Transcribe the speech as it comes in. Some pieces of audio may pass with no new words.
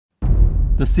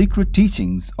The secret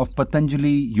teachings of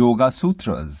Patanjali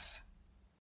Yoga-sutras.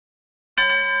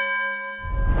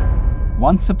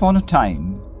 Once upon a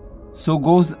time, so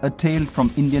goes a tale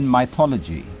from Indian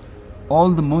mythology,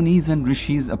 all the Munis and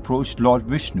Rishis approached Lord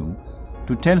Vishnu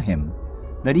to tell him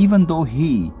that even though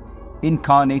he,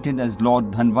 incarnated as Lord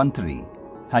Dhanvantari,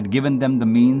 had given them the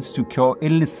means to cure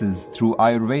illnesses through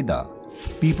Ayurveda,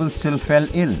 people still fell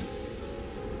ill.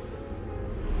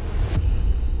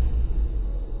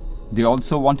 They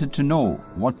also wanted to know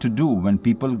what to do when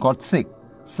people got sick.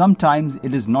 Sometimes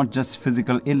it is not just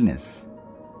physical illness,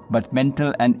 but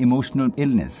mental and emotional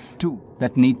illness too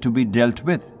that need to be dealt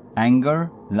with. Anger,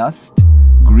 lust,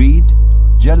 greed,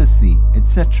 jealousy,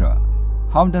 etc.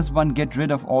 How does one get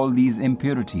rid of all these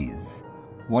impurities?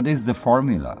 What is the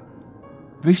formula?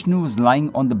 Vishnu was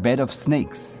lying on the bed of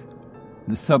snakes,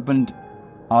 the serpent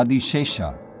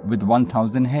Adishesha with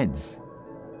 1,000 heads.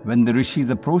 When the rishis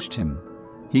approached him,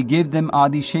 he gave them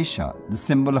Adishesha, the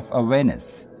symbol of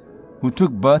awareness, who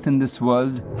took birth in this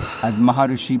world as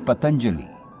Maharishi Patanjali.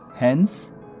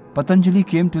 Hence, Patanjali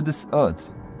came to this earth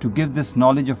to give this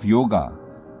knowledge of yoga,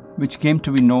 which came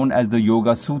to be known as the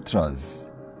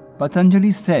Yoga-sutras.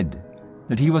 Patanjali said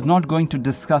that he was not going to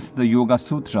discuss the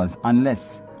Yoga-sutras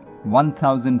unless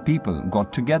 1,000 people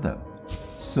got together.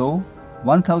 So,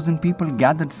 1,000 people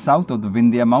gathered south of the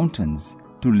Vindhya mountains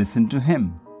to listen to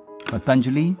him.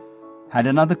 Patanjali had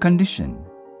another condition.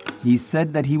 He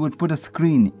said that he would put a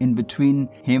screen in between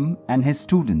him and his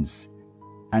students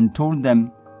and told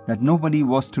them that nobody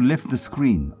was to lift the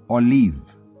screen or leave.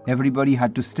 Everybody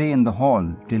had to stay in the hall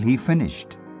till he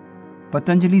finished.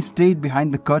 Patanjali stayed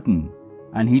behind the curtain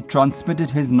and he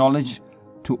transmitted his knowledge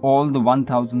to all the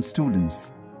 1,000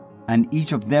 students, and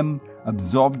each of them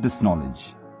absorbed this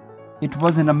knowledge. It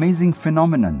was an amazing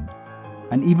phenomenon,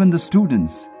 and even the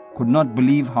students could not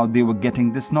believe how they were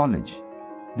getting this knowledge.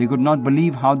 They could not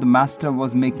believe how the master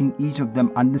was making each of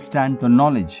them understand the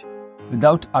knowledge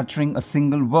without uttering a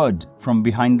single word from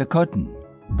behind the curtain.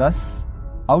 Thus,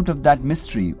 out of that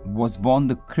mystery was born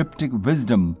the cryptic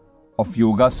wisdom of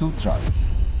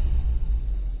Yoga-sutras.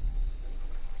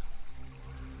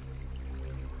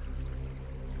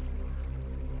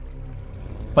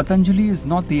 Patanjali is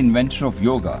not the inventor of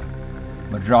yoga,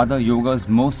 but rather yoga's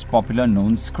most popular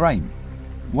known scribe.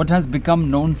 What has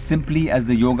become known simply as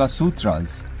the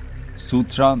Yoga-sutras,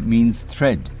 sutra means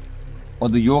thread, or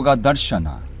the Yoga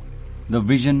Darshana, the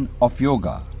vision of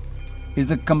yoga, is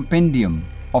a compendium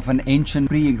of an ancient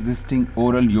pre-existing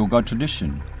oral yoga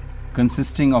tradition,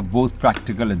 consisting of both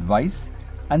practical advice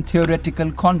and theoretical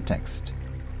context.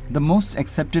 The most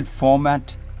accepted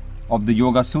format of the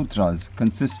Yoga-sutras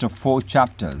consists of 4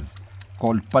 chapters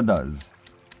called padas,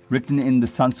 written in the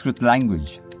Sanskrit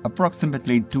language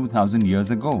approximately 2,000 years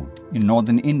ago in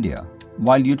northern India,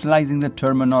 while utilizing the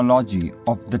terminology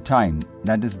of the time,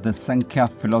 that is the Samkhya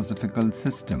philosophical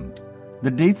system. The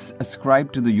dates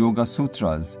ascribed to the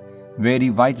Yoga-sutras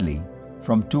vary widely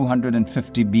from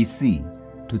 250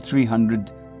 BC to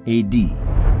 300 AD.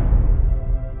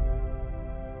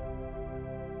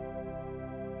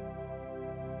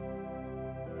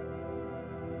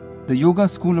 The Yoga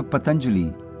school of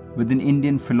Patanjali within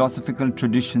Indian philosophical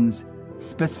traditions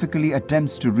specifically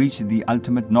attempts to reach the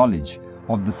ultimate knowledge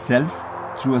of the self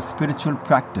through a spiritual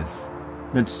practice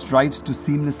that strives to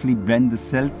seamlessly blend the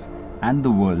self and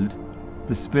the world,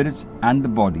 the spirit and the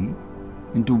body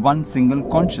into one single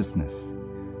consciousness.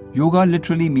 Yoga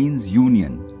literally means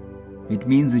union. It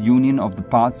means the union of the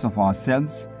parts of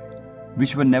ourselves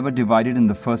which were never divided in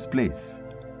the first place.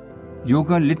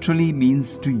 Yoga literally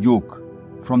means to yoke,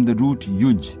 from the root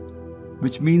yuj,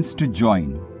 which means to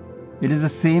join. It is the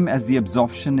same as the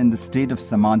absorption in the state of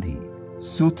samadhi.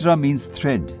 Sutra means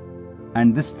thread,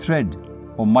 and this thread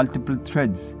or multiple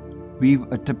threads weave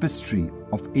a tapestry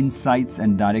of insights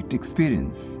and direct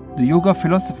experience. The yoga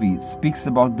philosophy speaks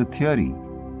about the theory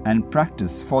and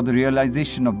practice for the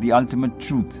realization of the ultimate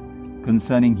truth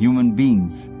concerning human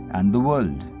beings and the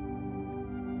world.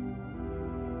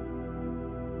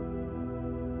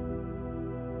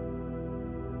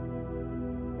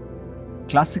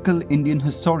 Classical Indian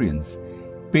historians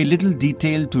pay little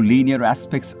detail to linear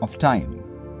aspects of time.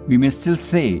 We may still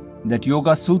say that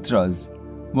Yoga Sutras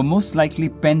were most likely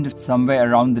penned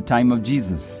somewhere around the time of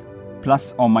Jesus,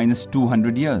 plus or minus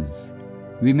 200 years.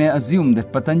 We may assume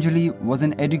that Patanjali was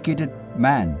an educated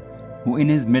man who in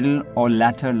his middle or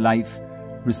latter life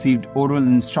received oral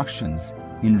instructions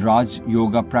in Raj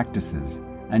Yoga practices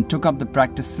and took up the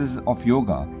practices of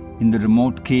yoga in the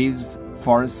remote caves,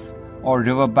 forests or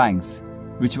river banks,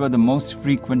 which were the most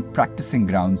frequent practicing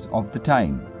grounds of the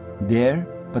time. There,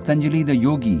 Patanjali the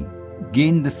yogi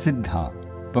gained the siddha,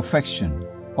 perfection,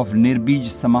 of Nirbij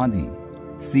Samadhi,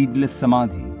 seedless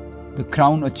Samadhi, the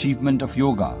crown achievement of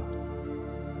yoga.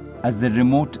 As the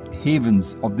remote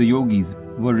havens of the yogis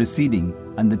were receding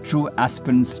and the true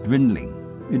aspirants dwindling,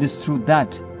 it is through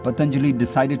that Patanjali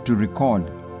decided to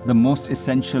record the most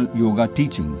essential yoga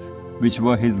teachings, which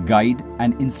were his guide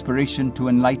and inspiration to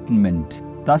enlightenment.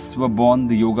 Thus were born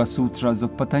the Yoga-sutras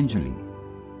of Patanjali.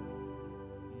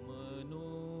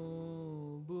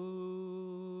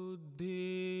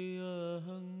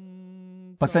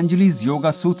 Patanjali's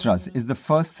Yoga-sutras is the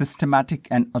first systematic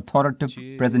and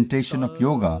authoritative presentation of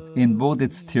yoga in both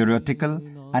its theoretical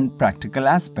and practical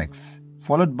aspects,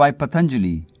 followed by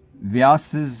Patanjali,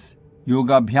 Vasys'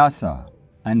 Yoga-bhasya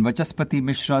and Vacavpati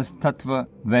Mishra's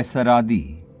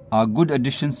Tattva-vaisaradi are good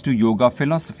additions to yoga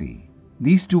philosophy.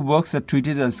 These two works are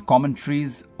treated as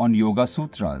commentaries on Yoga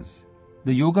Sutras.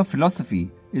 The yoga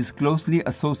philosophy is closely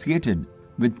associated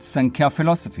with Sankhya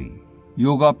philosophy.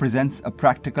 Yoga presents a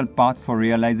practical path for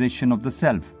realization of the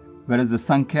self, whereas the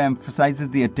Samkhya emphasizes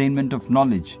the attainment of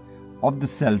knowledge of the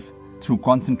self through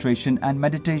concentration and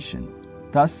meditation.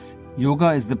 Thus, yoga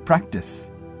is the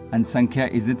practice and Samkhya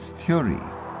is its theory.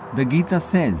 The Gita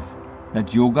says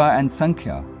that yoga and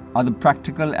Samkhya are the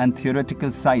practical and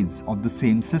theoretical sides of the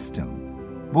same system.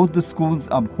 Both the schools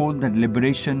uphold that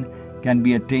liberation can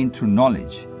be attained through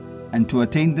knowledge, and to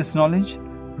attain this knowledge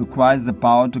requires the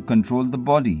power to control the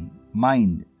body,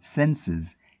 mind,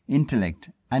 senses, intellect,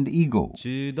 and ego.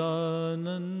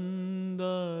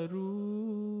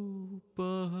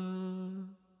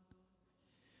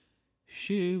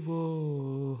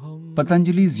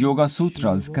 Patanjali's Yoga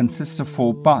Sutras consist of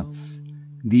 4 parts.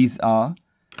 These are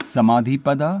Samadhi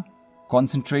Pada,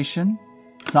 concentration;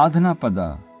 Sadhana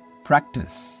Pada,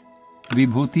 practice;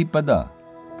 Vibhuti Pada,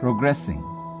 progressing;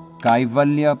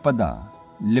 Kaivalya Pada,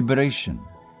 liberation.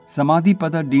 Samadhi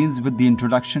Pada deals with the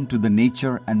introduction to the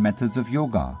nature and methods of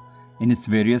yoga in its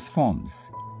various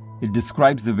forms. It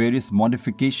describes the various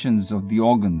modifications of the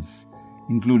organs,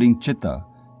 including chitta,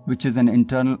 which is an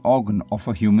internal organ of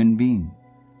a human being.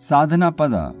 Sadhana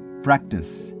Pada,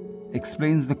 practice,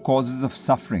 explains the causes of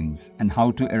sufferings and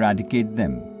how to eradicate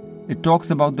them. It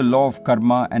talks about the law of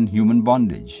karma and human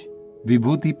bondage.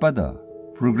 Vibhuti Pada,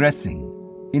 progressing,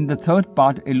 in the 3rd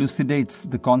part elucidates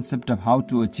the concept of how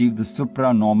to achieve the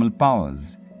supranormal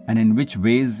powers and in which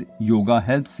ways yoga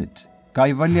helps it.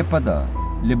 Kaivalya Pada,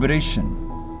 liberation.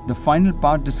 The final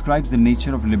part describes the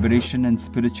nature of liberation and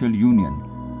spiritual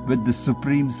union with the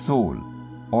Supreme Soul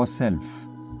or Self.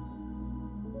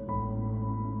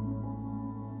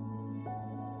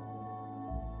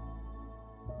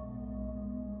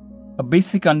 A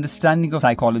basic understanding of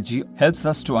psychology helps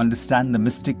us to understand the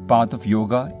mystic path of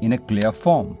yoga in a clear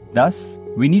form. Thus,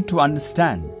 we need to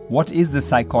understand what is the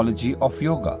psychology of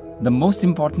yoga. The most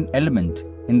important element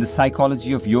in the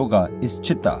psychology of yoga is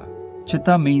chitta.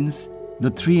 Chitta means the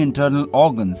 3 internal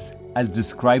organs as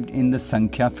described in the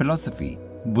Sankhya philosophy: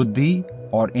 buddhi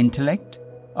or intellect,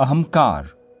 ahamkar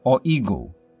or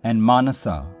ego, and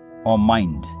manasa or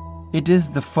mind. It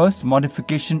is the first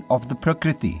modification of the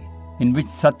prakriti, in which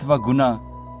sattva guna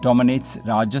dominates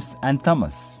rajas and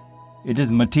tamas. It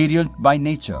is material by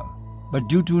nature, but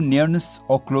due to nearness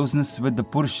or closeness with the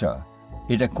purusha,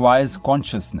 it acquires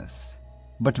consciousness.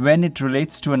 But when it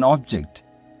relates to an object,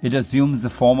 it assumes the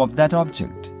form of that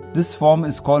object. This form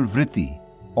is called vritti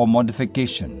or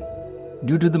modification.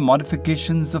 Due to the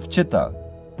modifications of chitta,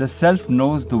 the self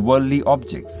knows the worldly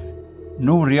objects.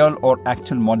 No real or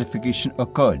actual modification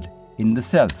occurred in the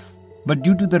self. But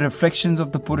due to the reflections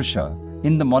of the Purusha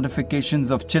in the modifications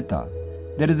of Chitta,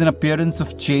 there is an appearance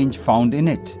of change found in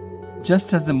it.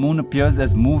 Just as the moon appears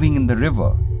as moving in the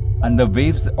river and the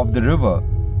waves of the river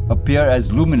appear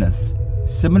as luminous,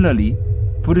 similarly,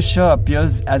 Purusha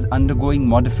appears as undergoing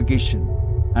modification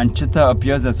and Chitta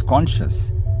appears as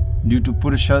conscious due to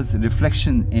Purusha's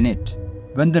reflection in it.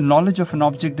 When the knowledge of an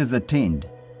object is attained,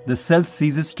 the self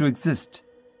ceases to exist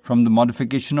from the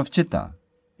modification of Chitta.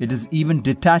 It is even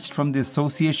detached from the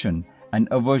association and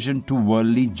aversion to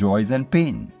worldly joys and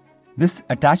pain. This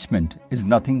attachment is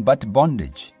nothing but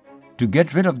bondage. To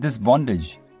get rid of this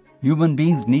bondage, human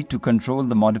beings need to control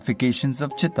the modifications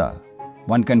of chitta.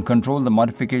 One can control the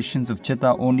modifications of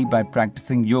chitta only by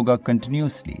practicing yoga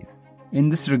continuously. In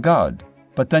this regard,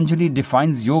 Patanjali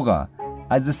defines yoga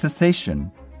as the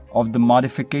cessation of the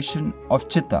modification of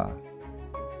chitta.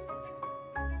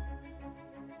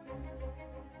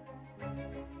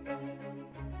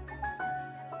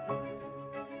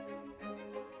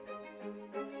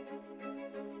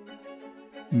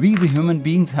 We the human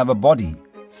beings have a body,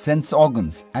 sense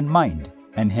organs and mind,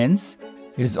 and hence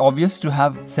it is obvious to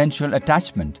have sensual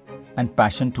attachment and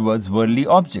passion towards worldly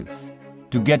objects.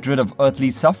 to get rid of earthly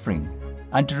suffering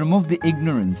and to remove the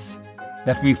ignorance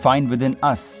that we find within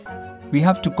us, we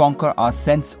have to conquer our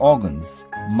sense organs,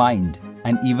 mind,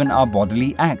 and even our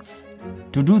bodily acts.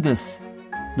 To do this,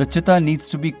 the chitta needs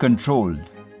to be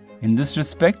controlled. In this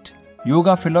respect,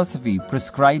 yoga philosophy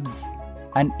prescribes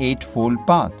an eightfold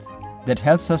path that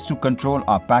helps us to control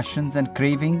our passions and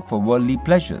craving for worldly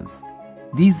pleasures.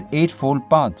 These eightfold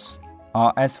paths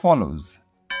are as follows.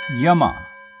 Yama.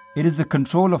 It is the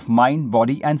control of mind,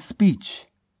 body and speech.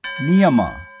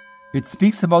 Niyama. It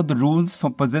speaks about the rules for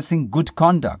possessing good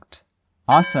conduct.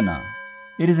 Asana.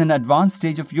 It is an advanced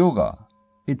stage of yoga.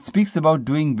 It speaks about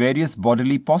doing various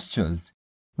bodily postures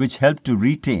which help to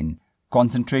retain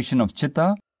concentration of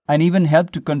chitta and even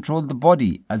help to control the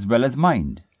body as well as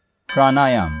mind.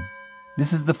 Pranayam.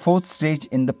 This is the fourth stage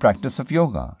in the practice of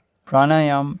yoga.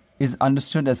 Pranayam is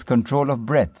understood as control of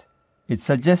breath. It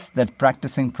suggests that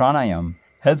practicing pranayam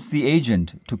helps the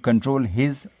agent to control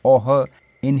his or her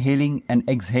inhaling and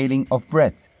exhaling of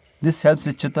breath. This helps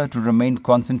the chitta to remain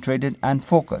concentrated and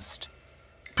focused.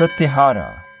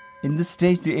 Pratyahara. In this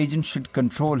stage, the agent should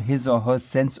control his or her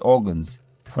sense organs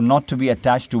for not to be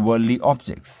attached to worldly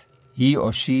objects. He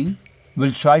or she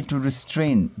will try to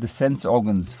restrain the sense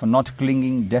organs for not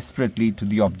clinging desperately to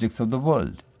the objects of the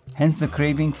world. Hence, the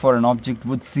craving for an object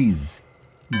would cease.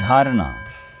 Dharana.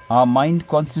 Our mind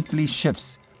constantly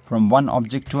shifts from one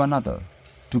object to another.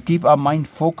 To keep our mind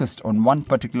focused on one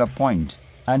particular point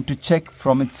and to check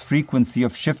from its frequency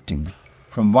of shifting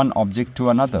from one object to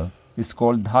another is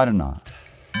called dharana.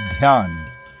 Dhyan.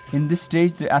 In this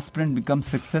stage, the aspirant becomes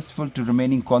successful to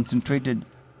remaining concentrated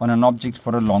on an object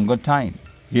for a longer time.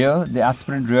 Here, the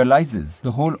aspirant realizes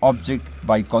the whole object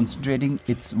by concentrating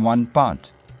its one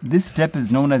part. This step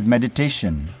is known as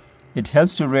meditation. It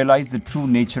helps to realize the true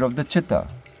nature of the chitta.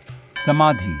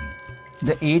 Samadhi.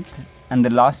 The eighth and the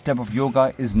last step of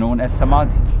yoga is known as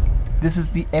samadhi. This is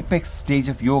the apex stage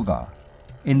of yoga.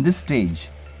 In this stage,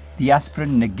 the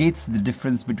aspirant negates the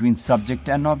difference between subject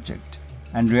and object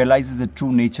and realizes the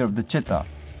true nature of the chitta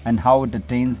and how it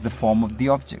attains the form of the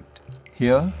object.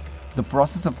 Here, the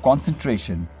process of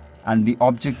concentration and the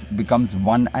object becomes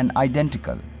one and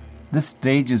identical. This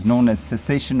stage is known as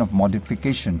cessation of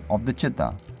modification of the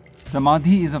chitta.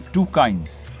 Samadhi is of two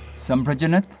kinds,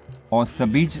 samprajanat or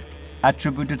sabij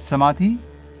attributed samadhi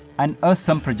and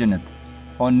asamprajanat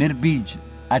or nirbij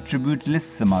attributeless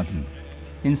samadhi.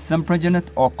 In samprajanat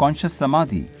or conscious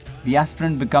samadhi, the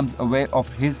aspirant becomes aware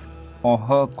of his or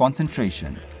her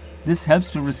concentration. This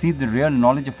helps to receive the real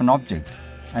knowledge of an object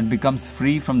and becomes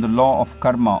free from the law of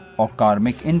karma or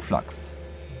karmic influx.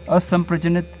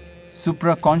 Asamprajanat,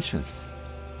 supraconscious.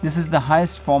 This is the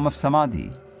highest form of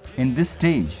samadhi. In this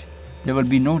stage, there will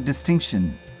be no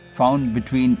distinction found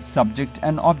between subject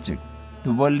and object.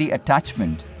 The worldly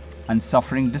attachment and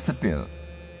suffering disappear.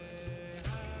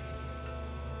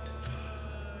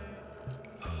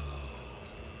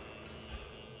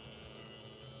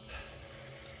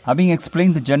 Having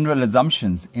explained the general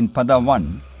assumptions in Pada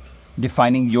 1,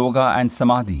 defining yoga and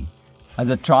samadhi as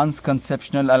a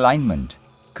trans-conceptional alignment,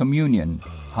 communion,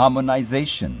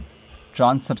 harmonization,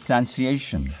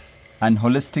 transubstantiation, and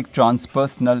holistic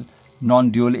transpersonal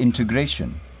non-dual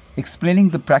integration, explaining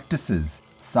the practices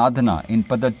sadhana in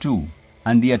Pada 2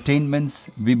 and the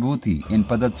attainments vibhuti in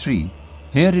Pada 3,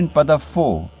 here in Pada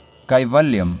 4,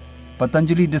 Kaivalyam,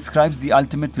 Patanjali describes the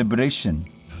ultimate liberation,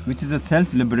 which is a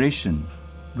self-liberation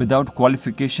without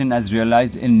qualification as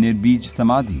realized in Nirbij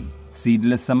Samadhi,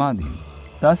 seedless Samadhi.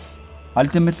 Thus,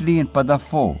 ultimately in Pada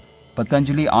 4,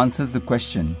 Patanjali answers the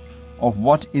question of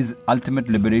what is ultimate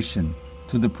liberation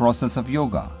through the process of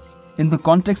yoga. In the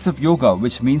context of yoga,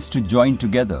 which means to join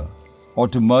together or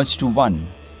to merge to one,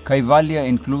 Kaivalya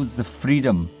includes the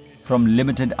freedom from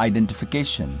limited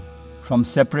identification, from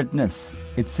separateness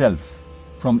itself,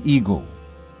 from ego.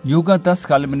 Yoga thus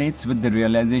culminates with the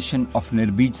realization of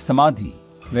Nirbij Samadhi,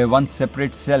 where one's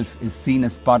separate self is seen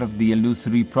as part of the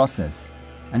illusory process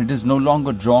and it is no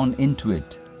longer drawn into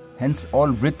it. Hence all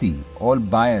vritti, all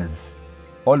bias,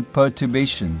 all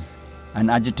perturbations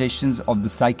and agitations of the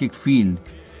psychic field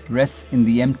rests in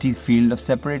the empty field of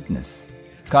separateness.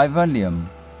 Kaivalyam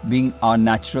being our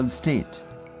natural state.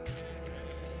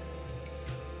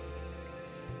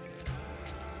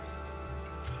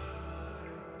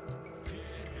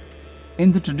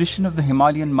 In the tradition of the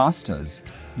Himalayan masters,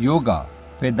 yoga,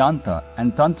 Vedanta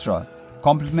and Tantra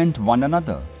complement one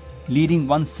another, leading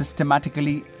one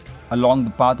systematically along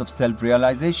the path of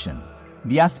self-realization.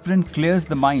 The aspirant clears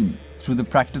the mind through the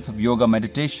practice of yoga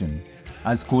meditation,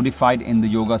 as codified in the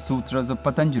Yoga-sutras of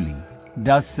Patanjali,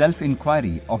 does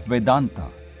self-inquiry of Vedanta,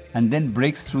 and then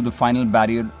breaks through the final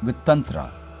barrier with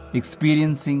Tantra,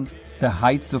 experiencing the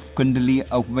heights of Kundalini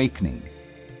awakening.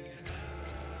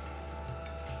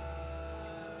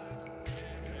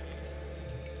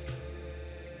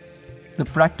 The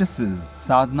practices,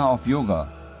 sadhana of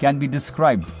yoga, can be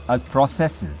described as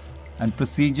processes and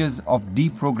procedures of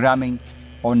deprogramming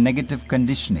or negative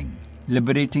conditioning,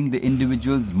 liberating the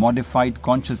individual's modified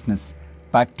consciousness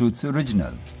back to its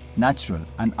original, natural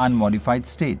and unmodified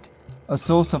state, a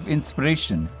source of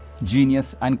inspiration,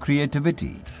 genius and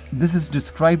creativity. This is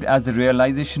described as the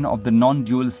realization of the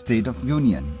non-dual state of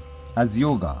union, as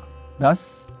yoga.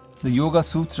 Thus, the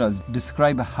Yoga-sutras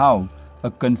describe how a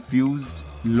confused,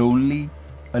 lonely,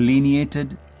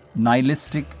 alienated,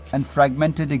 nihilistic and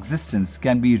fragmented existence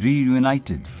can be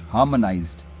reunited,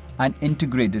 harmonized and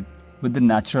integrated with the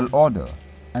natural order,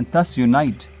 and thus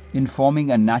unite in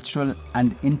forming a natural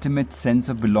and intimate sense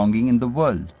of belonging in the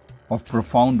world, of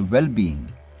profound well-being,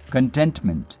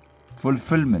 contentment,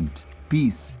 fulfillment,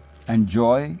 peace and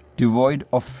joy devoid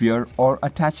of fear or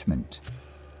attachment.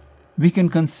 We can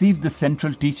conceive the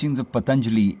central teachings of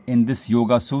Patanjali in this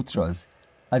Yoga Sutras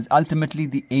as ultimately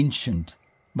the ancient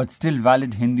but still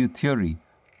valid Hindu theory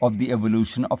of the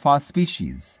evolution of our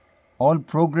species. All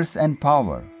progress and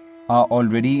power are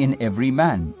already in every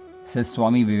man, says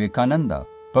Swami Vivekananda.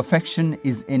 Perfection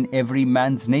is in every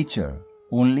man's nature,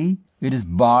 only it is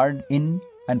barred in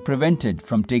and prevented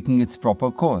from taking its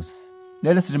proper course.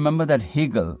 Let us remember that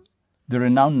Hegel, the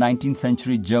renowned 19th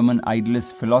century German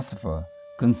idealist philosopher,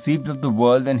 conceived of the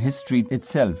world and history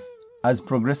itself as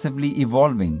progressively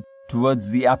evolving towards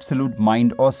the absolute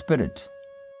mind or spirit.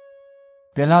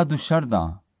 Teilhard de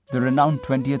Chardin, the renowned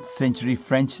 20th century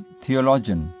French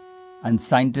theologian and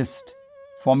scientist,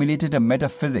 formulated a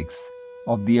metaphysics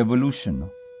of the evolution,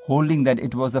 holding that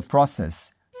it was a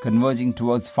process converging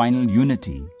towards final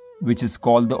unity, which is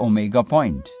called the Omega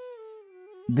point.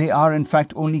 They are in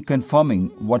fact only confirming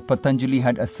what Patanjali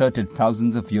had asserted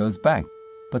thousands of years back.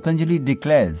 Patanjali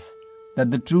declares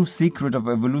that the true secret of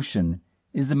evolution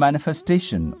is the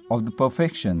manifestation of the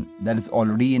perfection that is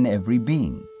already in every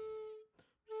being.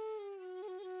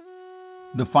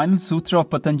 The final sutra of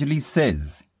Patanjali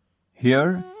says,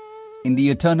 "Here, in the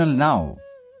eternal now,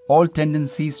 all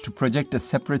tendencies to project a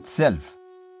separate self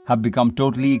have become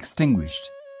totally extinguished,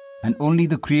 and only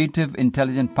the creative,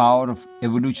 intelligent power of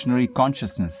evolutionary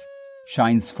consciousness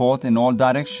shines forth in all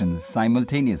directions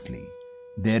simultaneously.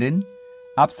 Therein,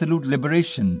 absolute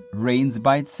liberation reigns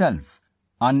by itself,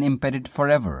 unimpeded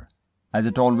forever, as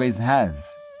it always has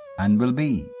and will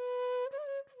be."